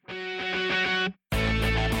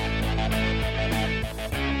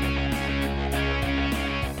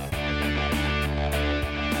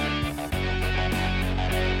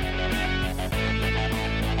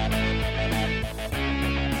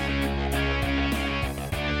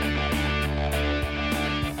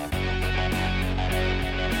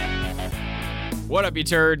What up, you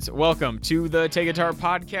turds? Welcome to the Take Guitar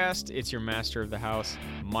podcast. It's your master of the house,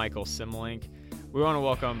 Michael Simlink. We want to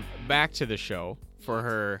welcome back to the show for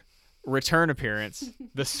her return appearance,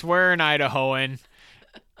 the swearing Idahoan,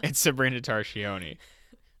 it's Sabrina Tarchioni.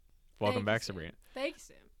 Welcome back, Sabrina. Thanks,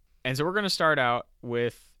 Sam. And so we're going to start out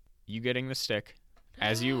with you getting the stick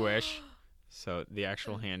as you wish. So the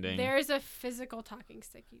actual handing. There's a physical talking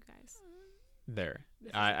stick, you guys. There.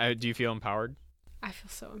 Do you feel empowered? I feel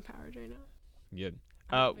so empowered right now. Good.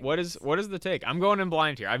 What is the take? I'm going in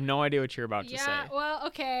blind here. I have no idea what you're about to say. Yeah, well,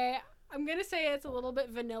 okay. I'm going to say it's a little bit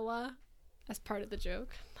vanilla as part of the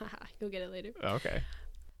joke. You'll get it later. Okay.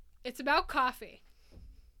 It's about coffee.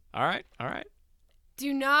 All right.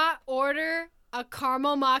 Do not order a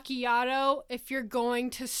caramel macchiato if you're going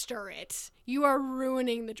to stir it. You are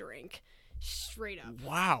ruining the drink. Straight up.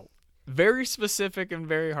 Wow. Very specific and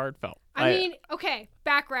very heartfelt. I mean, okay,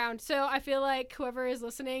 background. So I feel like whoever is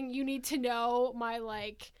listening, you need to know my,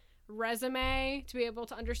 resume to be able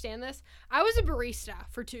to understand this. I was a barista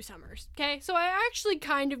for 2 summers, okay? So I actually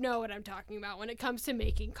kind of know what I'm talking about when it comes to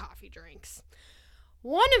making coffee drinks.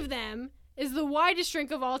 One of them is the widest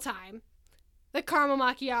drink of all time, the caramel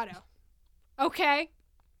macchiato. Okay?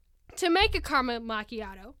 To make a caramel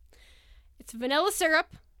macchiato, it's vanilla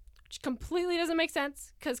syrup, which completely doesn't make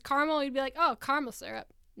sense, because caramel, you'd be like, oh, caramel syrup.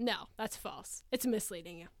 No, that's false. It's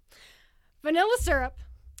misleading you. Vanilla syrup,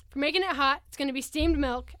 for making it hot, it's going to be steamed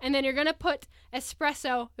milk, and then you're going to put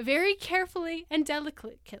espresso very carefully and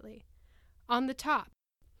delicately on the top.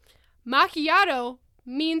 Macchiato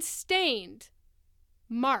means stained,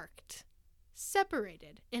 marked,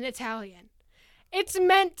 separated in Italian. It's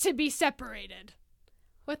meant to be separated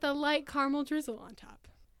with a light caramel drizzle on top.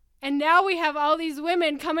 And now we have all these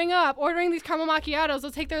women coming up, ordering these caramel macchiatos.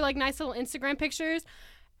 They'll take their nice little Instagram pictures,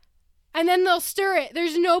 and then they'll stir it.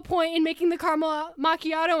 There's no point in making the caramel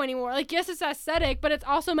macchiato anymore. Yes, it's aesthetic, but it's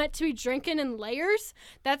also meant to be drinking in layers.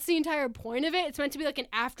 That's the entire point of it. It's meant to be an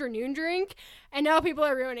afternoon drink, and now people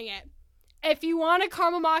are ruining it. If you want a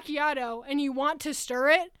caramel macchiato and you want to stir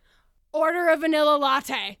it, order a vanilla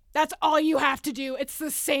latte. That's all you have to do. It's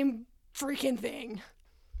the same freaking thing.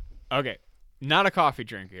 Okay. Not a coffee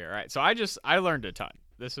drinker here, right? So I learned a ton.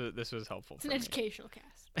 This was helpful. It's an educational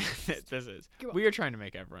cast. This is. We are trying to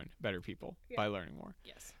make everyone better people by learning more.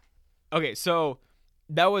 Yes. Okay, so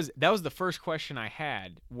that was the first question I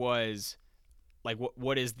had was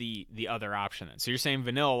what is the other option then? So you're saying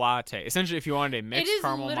vanilla latte. Essentially, if you wanted a mixed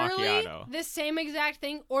caramel macchiato. It is literally the same exact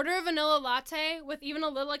thing. Order a vanilla latte with even a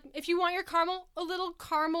little if you want your caramel, a little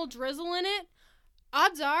caramel drizzle in it.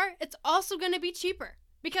 Odds are it's also going to be cheaper.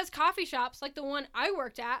 Because coffee shops, like the one I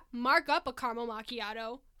worked at, mark up a caramel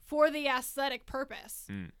macchiato for the aesthetic purpose.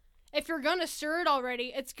 If you're going to stir it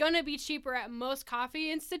already, it's going to be cheaper at most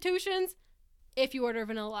coffee institutions if you order a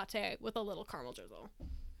vanilla latte with a little caramel drizzle.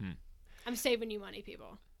 I'm saving you money,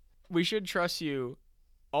 people. We should trust you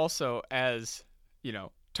also as,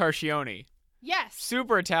 Tarchioni. Yes.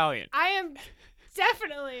 Super Italian. I am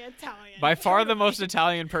definitely Italian. By far the most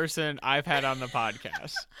Italian person I've had on the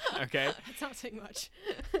podcast. Okay? That's not saying much.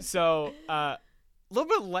 So, a little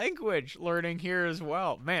bit language learning here as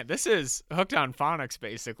well. Man, this is hooked on phonics,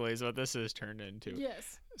 basically, is what this has turned into.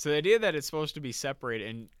 Yes. So the idea that it's supposed to be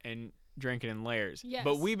separated and drinking in layers. Yes.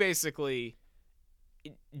 But we basically,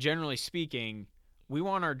 generally speaking, we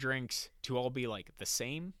want our drinks to all be the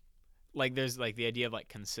same. There's the idea of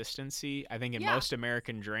consistency. I think in most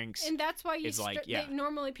American drinks, and that's why you stir,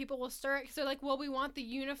 normally people will stir it because they're well, we want the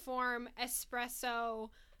uniform espresso,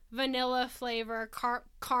 vanilla flavor,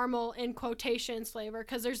 caramel in quotations flavor,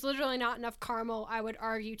 because there's literally not enough caramel, I would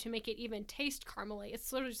argue, to make it even taste caramely.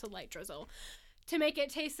 It's literally just a light drizzle to make it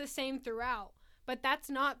taste the same throughout. But that's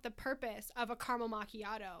not the purpose of a caramel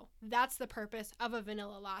macchiato. That's the purpose of a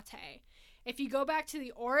vanilla latte. If you go back to the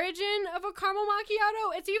origin of a caramel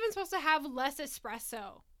macchiato, it's even supposed to have less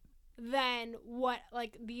espresso than what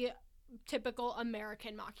the typical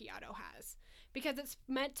American macchiato has. Because it's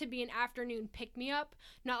meant to be an afternoon pick-me-up,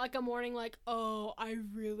 not a morning oh, I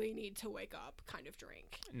really need to wake up kind of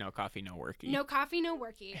drink. No coffee, no worky. No coffee, no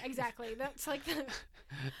worky. Exactly. That's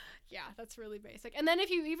yeah, that's really basic. And then if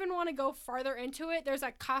you even want to go farther into it, there's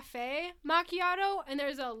a cafe macchiato and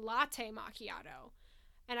there's a latte macchiato.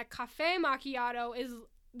 And a cafe macchiato is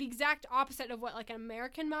the exact opposite of what an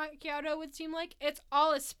American macchiato would seem like. It's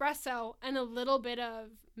all espresso and a little bit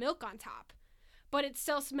of milk on top. But it's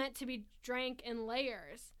still meant to be drank in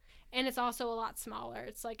layers. And it's also a lot smaller.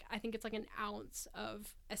 It's I think it's an ounce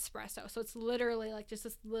of espresso. So it's literally just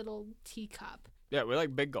this little teacup. Yeah, we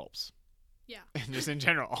like big gulps. Yeah. Just in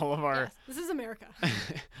general, all of our... Yes, this is America.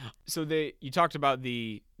 So you talked about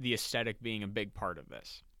the aesthetic being a big part of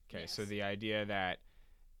this. Okay, Yes. so the idea that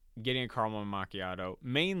getting a caramel macchiato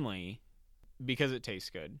mainly because it tastes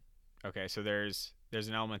good. Okay, so there's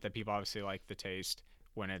an element that people obviously like the taste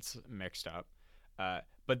when it's mixed up,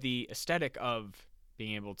 but the aesthetic of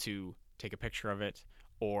being able to take a picture of it,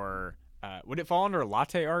 or would it fall under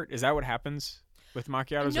latte art? Is that what happens with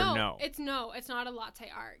macchiatos, or no? It's not a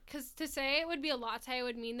latte art. Because to say it would be a latte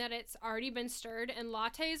would mean that it's already been stirred, and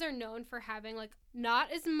lattes are known for having like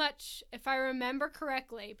not as much, if I remember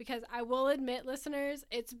correctly, because I will admit, listeners,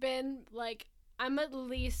 it's been like I'm at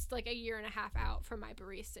least like a year and a half out from my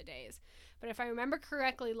barista days. But if I remember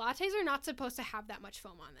correctly, lattes are not supposed to have that much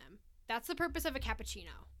foam on them. That's the purpose of a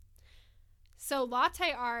cappuccino. So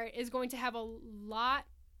latte art is going to have a lot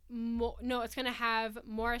more, no, it's going to have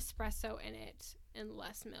more espresso in it and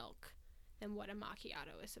less milk than what a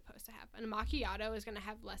macchiato is supposed to have. And a macchiato is going to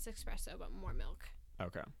have less espresso but more milk.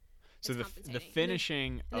 Okay. So It's the compensating.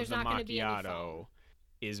 finishing of there's the not gonna be any macchiato foam.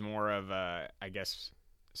 is more of a, I guess,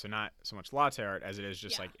 so not so much latte art as it is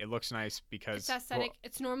just Yeah. like it looks nice because It's aesthetic.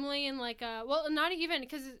 It's normally in like a, well, not even,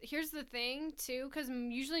 because here's the thing too, because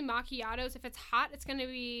usually macchiatos, if it's hot, it's going to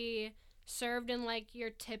be served in like your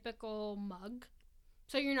typical mug.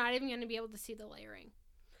 So you're not even going to be able to see the layering.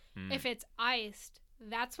 If it's iced,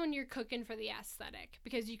 that's when you're cooking for the aesthetic,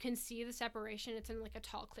 because you can see the separation. It's in like a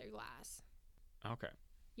tall, clear glass. Okay.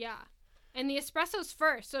 Yeah. And the espresso's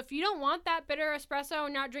first. So if you don't want that bitter espresso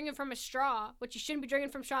and not drinking from a straw, which you shouldn't be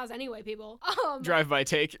drinking from straws anyway, people. Drive-by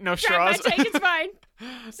take, no Drive straws. by take, it's fine.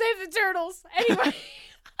 Save the turtles. Anyway.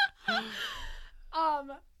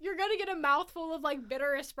 You're gonna get a mouthful of like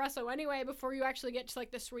bitter espresso anyway before you actually get to like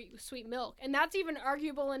the sweet milk. And that's even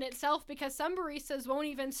arguable in itself, because some baristas won't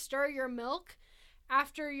even stir your milk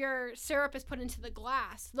after your syrup is put into the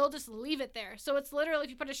glass. They'll just leave it there. So it's literally, if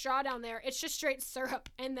you put a straw down there, it's just straight syrup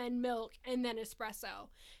and then milk and then espresso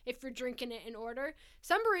if you're drinking it in order.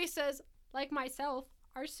 Some baristas, like myself,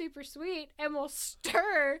 are super sweet and will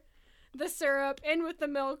stir the syrup in with the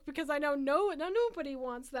milk, because I know nobody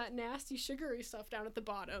wants that nasty sugary stuff down at the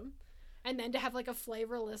bottom. And then to have like a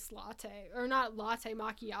flavorless latte, or not latte,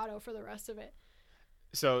 macchiato for the rest of it.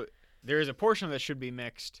 So there is a portion that should be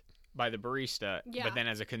mixed by the barista, Yeah. but then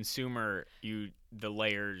as a consumer, the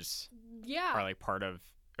layers Yeah. are like part of,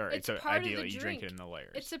 or It's it's part of the ideally you drink it drink. in the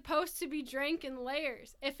layers. It's supposed to be drank in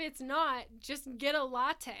layers. If it's not, just get a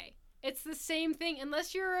latte. It's the same thing,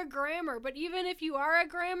 unless you're a grammer. But even if you are a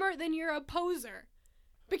grammer, then you're a poser,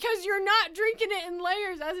 because you're not drinking it in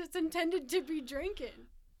layers as it's intended to be drinking.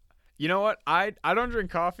 You know what? I don't drink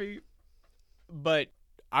coffee, but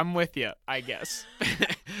I'm with you, I guess.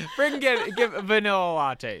 Freaking give vanilla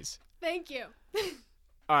lattes. Thank you.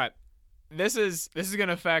 All right. This is going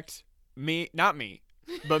to affect me, not me,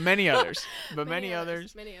 but many others. Many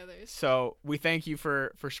others. Many others. So we thank you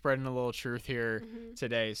for spreading a little truth here Mhm.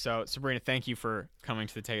 today. So Sabrina, thank you for coming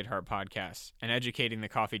to the Take It Heart podcast and educating the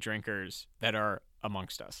coffee drinkers that are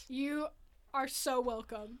amongst us. You are so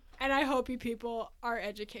welcome. And I hope you people are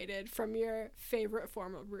educated from your favorite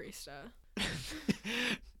form of barista.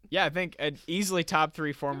 Yeah, I think easily top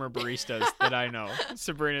 3 former baristas that I know.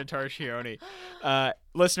 Sabrina Tarchioni.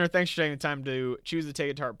 Listener, thanks for taking the time to choose the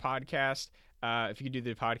Take It to Heart podcast. If you could do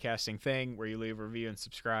the podcasting thing where you leave a review and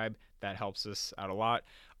subscribe, that helps us out a lot.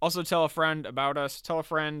 Also, tell a friend about us. Tell a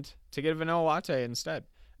friend to get a vanilla latte instead.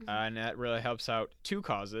 And that really helps out 2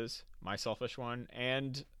 causes, my selfish one,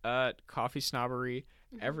 and coffee snobbery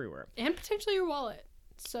everywhere. And potentially your wallet.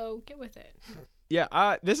 So get with it.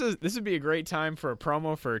 Yeah, this would be a great time for a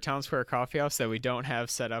promo for Town Square Coffee House that we don't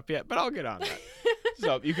have set up yet, but I'll get on that.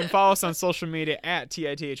 So you can follow us on social media at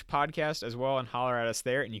TITH Podcast as well, and holler at us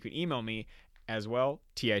there. And you can email me as well,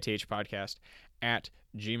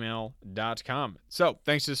 TITHpodcast@gmail.com. So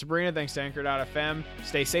thanks to Sabrina. Thanks to Anchor.fm.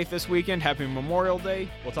 Stay safe this weekend. Happy Memorial Day.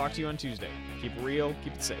 We'll talk to you on Tuesday. Keep it real.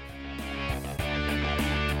 Keep it safe.